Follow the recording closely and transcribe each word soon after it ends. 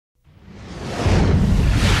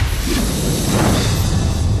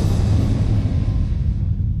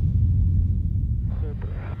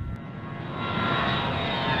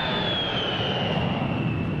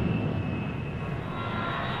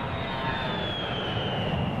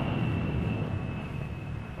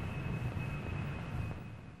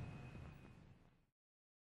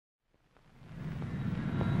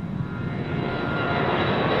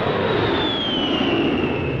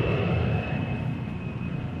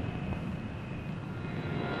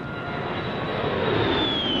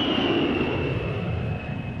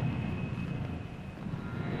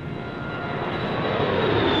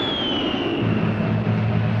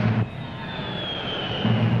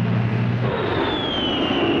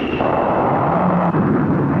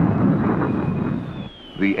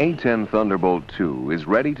A-10 Thunderbolt II is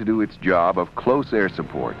ready to do its job of close air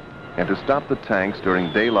support and to stop the tanks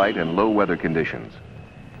during daylight and low weather conditions.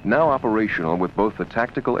 Now operational with both the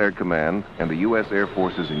Tactical Air Command and the U.S. Air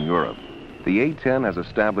Forces in Europe, the A-10 has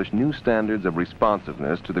established new standards of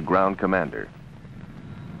responsiveness to the ground commander.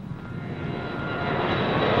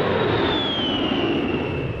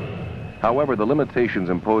 However, the limitations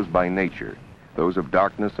imposed by nature, those of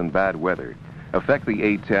darkness and bad weather, affect the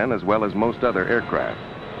A-10 as well as most other aircraft.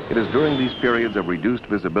 It is during these periods of reduced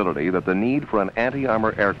visibility that the need for an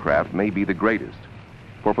anti-armor aircraft may be the greatest.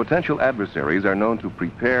 For potential adversaries are known to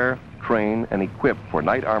prepare, train, and equip for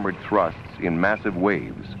night armored thrusts in massive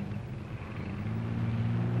waves.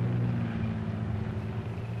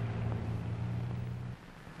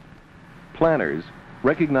 Planners,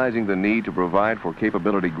 recognizing the need to provide for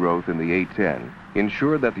capability growth in the A-10,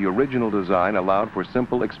 ensured that the original design allowed for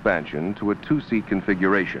simple expansion to a two-seat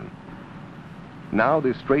configuration. Now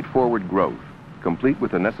this straightforward growth, complete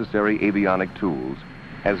with the necessary avionic tools,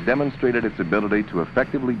 has demonstrated its ability to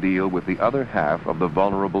effectively deal with the other half of the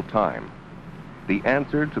vulnerable time. The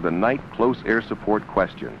answer to the night close air support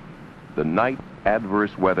question, the night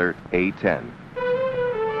adverse weather A-10.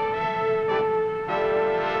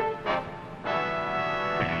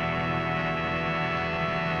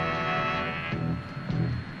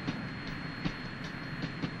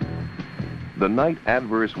 The Night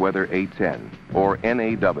Adverse Weather A-10, or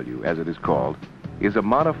NAW as it is called, is a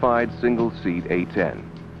modified single-seat A-10.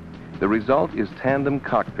 The result is tandem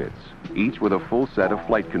cockpits, each with a full set of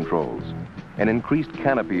flight controls, an increased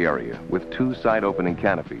canopy area with two side-opening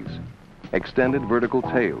canopies, extended vertical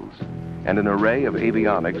tails, and an array of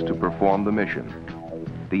avionics to perform the mission.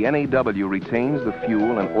 The NAW retains the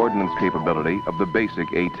fuel and ordnance capability of the basic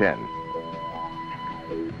A-10.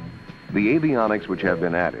 The avionics which have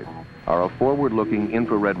been added are a forward-looking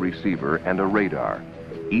infrared receiver and a radar,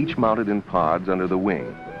 each mounted in pods under the wing,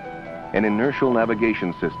 an inertial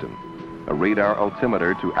navigation system, a radar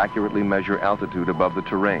altimeter to accurately measure altitude above the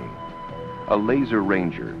terrain, a laser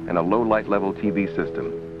ranger, and a low light level TV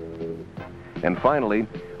system. And finally,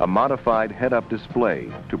 a modified head-up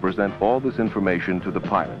display to present all this information to the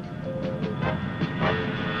pilot.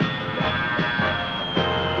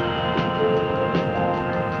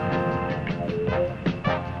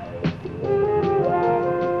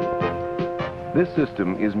 This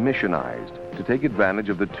system is missionized to take advantage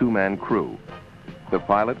of the two-man crew. The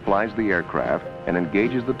pilot flies the aircraft and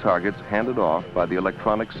engages the targets handed off by the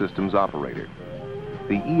electronic systems operator.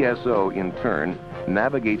 The ESO, in turn,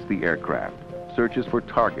 navigates the aircraft, searches for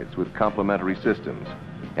targets with complementary systems,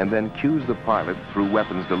 and then cues the pilot through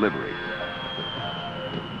weapons delivery.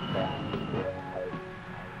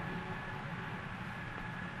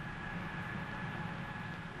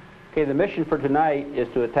 Okay, the mission for tonight is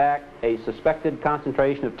to attack a suspected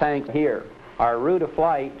concentration of tanks here. Our route of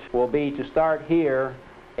flight will be to start here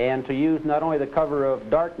and to use not only the cover of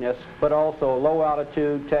darkness, but also a low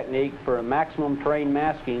altitude technique for a maximum terrain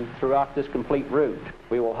masking throughout this complete route.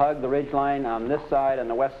 We will hug the ridgeline on this side and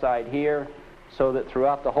the west side here, so that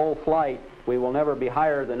throughout the whole flight, we will never be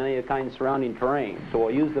higher than any of the kind of surrounding terrain. So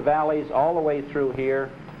we'll use the valleys all the way through here,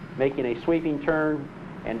 making a sweeping turn,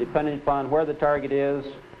 and depending upon where the target is,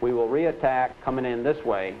 we will re-attack coming in this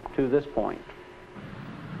way to this point.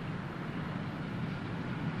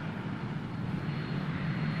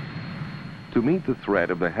 To meet the threat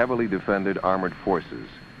of the heavily defended armored forces,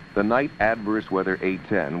 the Night Adverse Weather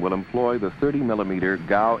A-10 will employ the 30mm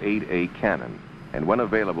GAU-8A cannon, and when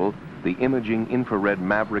available, the imaging infrared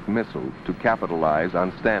Maverick missile to capitalize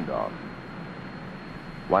on standoff.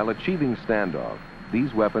 While achieving standoff,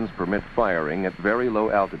 these weapons permit firing at very low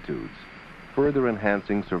altitudes, further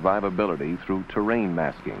enhancing survivability through terrain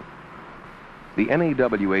masking. The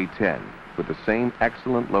NAW A-10, with the same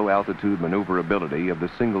excellent low-altitude maneuverability of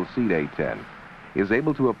the single-seat A-10, is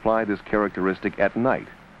able to apply this characteristic at night,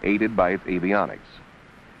 aided by its avionics.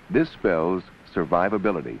 This spells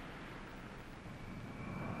survivability.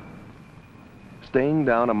 Staying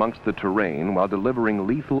down amongst the terrain while delivering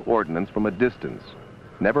lethal ordnance from a distance,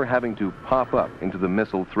 never having to pop up into the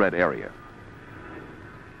missile threat area.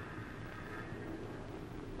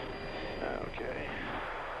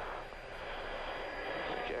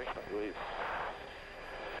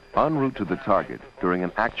 En route to the target during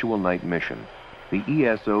an actual night mission, the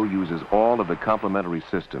ESO uses all of the complementary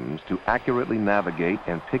systems to accurately navigate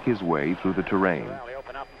and pick his way through the terrain. Well, we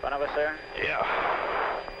open up in front of us there? Yeah.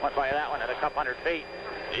 Went by that one at a couple hundred feet.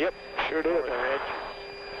 Yep, sure did. Over the ridge.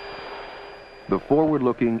 The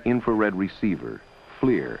forward-looking infrared receiver,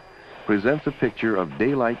 FLIR, presents a picture of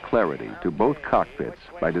daylight clarity to both cockpits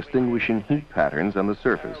by distinguishing heat patterns on the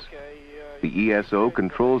surface. The ESO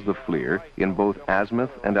controls the FLIR in both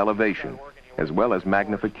azimuth and elevation, as well as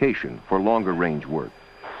magnification for longer range work.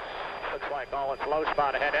 Looks like all its low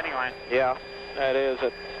spot ahead anyway. Yeah, that is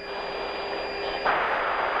it.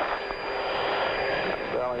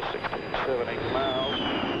 Valley 16, 17 miles.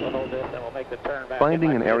 A little bit, then we'll make the turn back.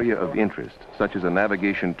 Finding an area of interest, such as a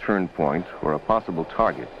navigation turn point or a possible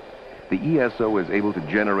target, the ESO is able to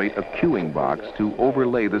generate a cueing box to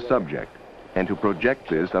overlay the subject and to project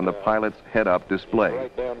this on the pilot's head-up display.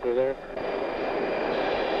 Right down through there.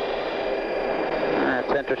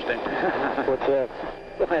 That's interesting. What's that?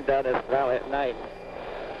 Going down this valley at night.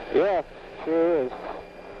 Yeah, sure is.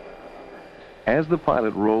 As the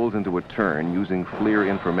pilot rolls into a turn using FLIR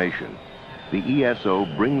information, the ESO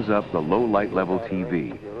brings up the low light level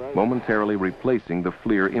TV, momentarily replacing the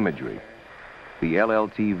FLIR imagery. The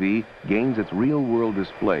LLTV gains its real-world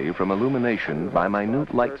display from illumination by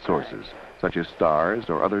minute light sources, such as stars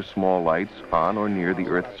or other small lights on or near the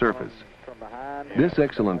Earth's surface. This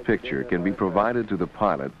excellent picture can be provided to the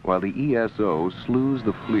pilot while the ESO slews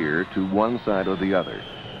the FLIR to one side or the other,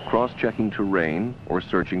 cross-checking terrain or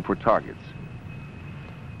searching for targets.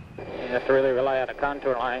 You have to really rely on the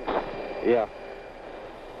contour lines. Yeah.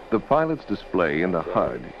 The pilot's display in the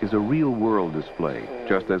HUD is a real-world display,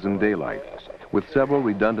 just as in daylight, with several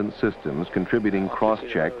redundant systems contributing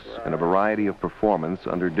cross-checks and a variety of performance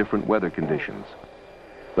under different weather conditions.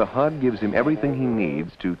 The HUD gives him everything he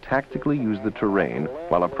needs to tactically use the terrain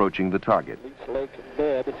while approaching the target.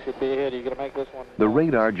 The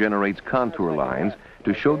radar generates contour lines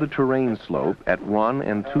to show the terrain slope at 1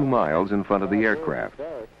 and 2 miles in front of the aircraft.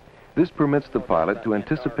 This permits the pilot to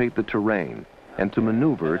anticipate the terrain and to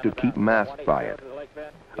maneuver to keep masked by it.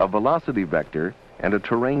 A velocity vector and a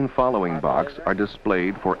terrain following box are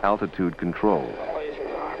displayed for altitude control.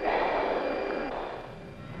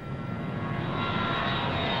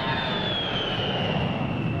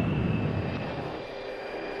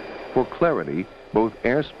 For clarity, both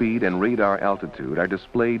airspeed and radar altitude are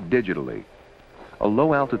displayed digitally. A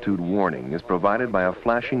low altitude warning is provided by a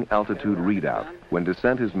flashing altitude readout when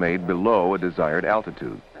descent is made below a desired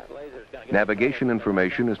altitude. Navigation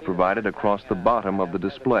information is provided across the bottom of the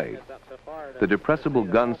display. The depressible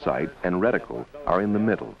gun sight and reticle are in the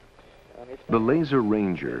middle. The laser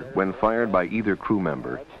ranger, when fired by either crew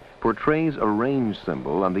member, portrays a range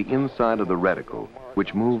symbol on the inside of the reticle,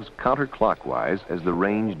 which moves counterclockwise as the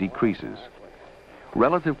range decreases.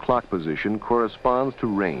 Relative clock position corresponds to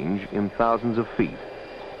range in thousands of feet.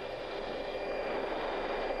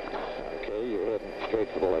 Okay, you're heading straight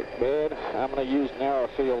for the lake bed. I'm going to use narrow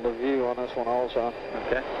field of view on this one also.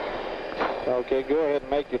 Okay. Okay, go ahead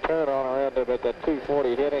and make your turn on around it at that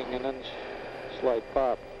 240 heading and then slight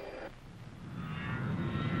pop.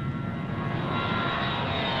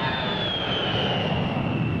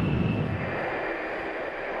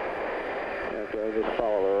 Okay, just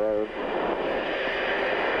follow the road.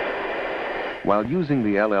 While using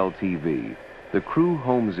the LLTV, the crew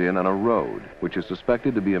homes in on a road which is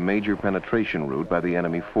suspected to be a major penetration route by the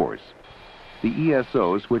enemy force. The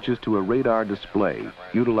ESO switches to a radar display,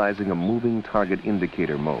 utilizing a moving target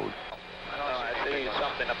indicator mode. Oh, I see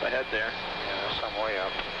something up ahead there. Yeah, some way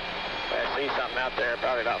up. I see something out there,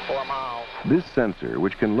 probably about 4 miles. This sensor,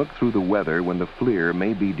 which can look through the weather when the FLIR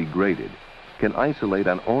may be degraded, can isolate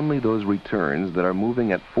on only those returns that are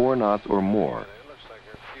moving at 4 knots or more,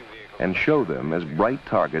 and show them as bright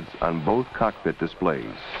targets on both cockpit displays.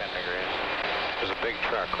 10 degrees. There's a big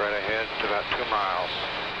truck right ahead. It's about 2 miles.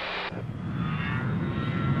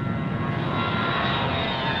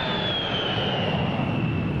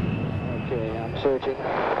 Okay, I'm searching.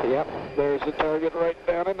 Yep, there's the target right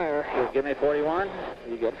down in there. Just give me 41.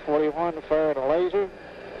 You got 41 to fire a laser.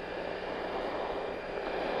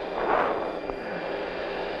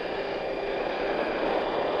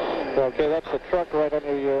 Okay, that's the truck right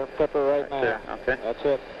under your pepper right now. There, okay. That's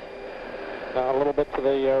it. Now a little bit to the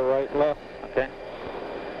right, left. Okay.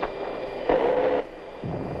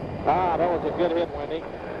 Ah, that was a good hit, Wendy.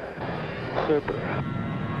 Super.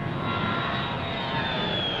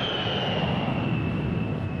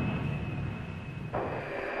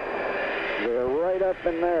 They're right up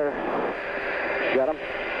in there. Got them?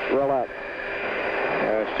 Roll out.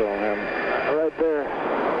 Yeah, I still don't have him. Right there.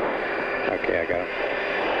 Okay, I got him.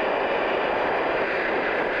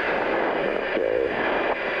 Okay.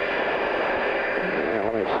 Now,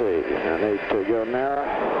 let me see. I need to go narrow.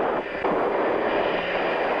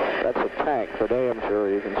 That's a tank for damn sure.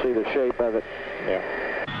 You can see the shape of it. Yeah.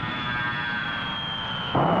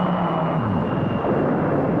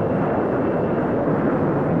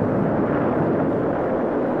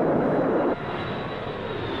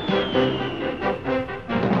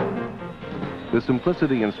 The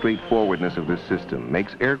simplicity and straightforwardness of this system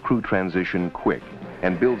makes aircrew transition quick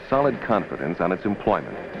and builds solid confidence on its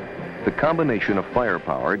employment. The combination of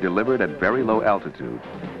firepower delivered at very low altitude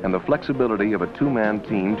and the flexibility of a two-man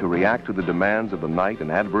team to react to the demands of the night and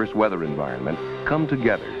adverse weather environment come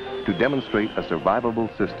together to demonstrate a survivable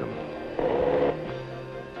system.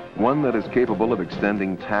 One that is capable of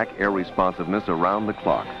extending TAC air responsiveness around the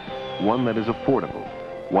clock. One that is affordable.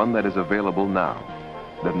 One that is available now.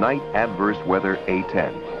 The Night Adverse Weather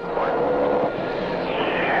A-10.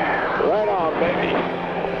 Right on, baby.